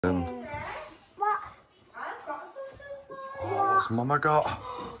What? I've got something for you. What's Mama got?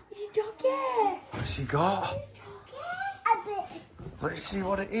 It's a doggy. What's she got? A bit. Let's see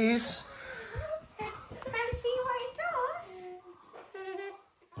what it is. Let's see what it does.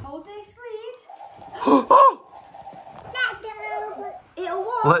 Hold this lead. Oh! It'll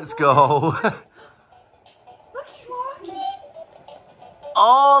walk. Let's go. Look, he's walking.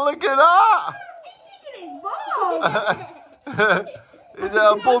 Oh, look at that. He's shaking his bum. Is it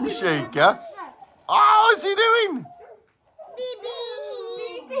a bum shaker? Oh, what's he doing? Baby.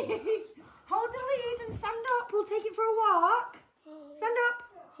 Hold the lead and stand up. We'll take it for a walk. Stand up.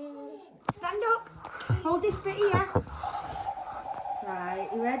 Stand up. Hold this bit here. Right,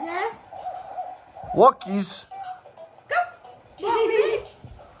 you ready? Walkies. Go.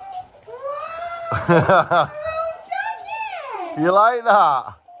 Wow. Doggy. You like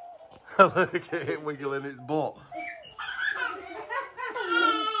that? Look at it wiggling its butt.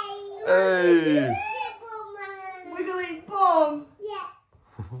 Hey. Wiggle his bum. Yeah.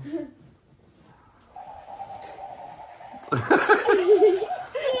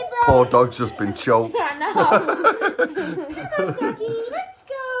 Poor dog's just been choked. I know. Come on, doggy, let's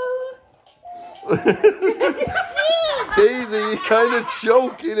go. Daisy, you're kind of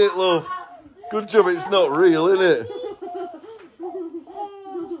choking it, love. Good job it's not real, innit?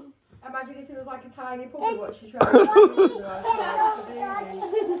 Imagine if it was like a tiny puppy watching you trying to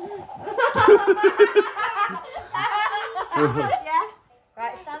Yeah.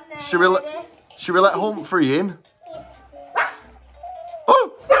 Right, stand there. Should we let Humphrey in?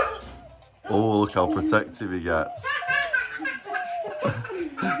 Oh! Oh, look how protective he gets.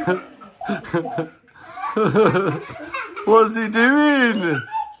 What's he doing?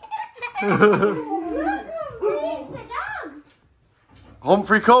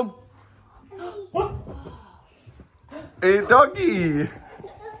 Humphrey, come. Hey, doggy.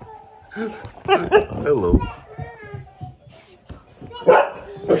 Hello.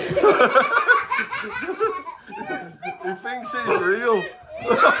 He thinks it's real.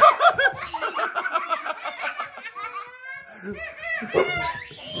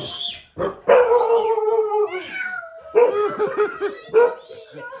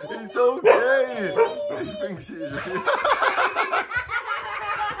 It's okay. He thinks it's real.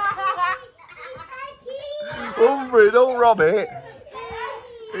 Humphrey, don't rob it.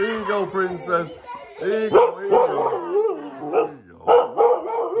 Here you go, princess. Here you go, here you go. Here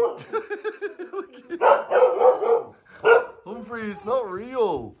you go. Humphrey, it's not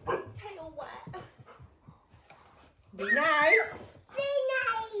real. Be nice. Be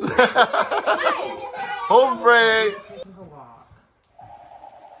nice. Humphrey!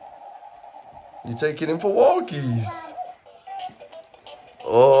 You taking him for walkies?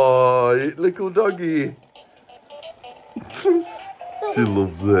 Oh, little doggy. She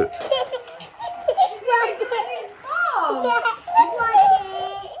loves it.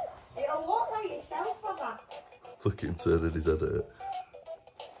 It'll walk by itself, Papa. Look at him turning his head at it.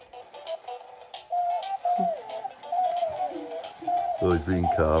 Oh, he's being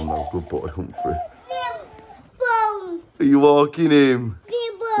calm now. Good boy, Humphrey. Boom. Are you walking him?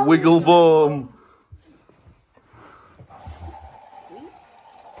 Boom. Wiggle bum.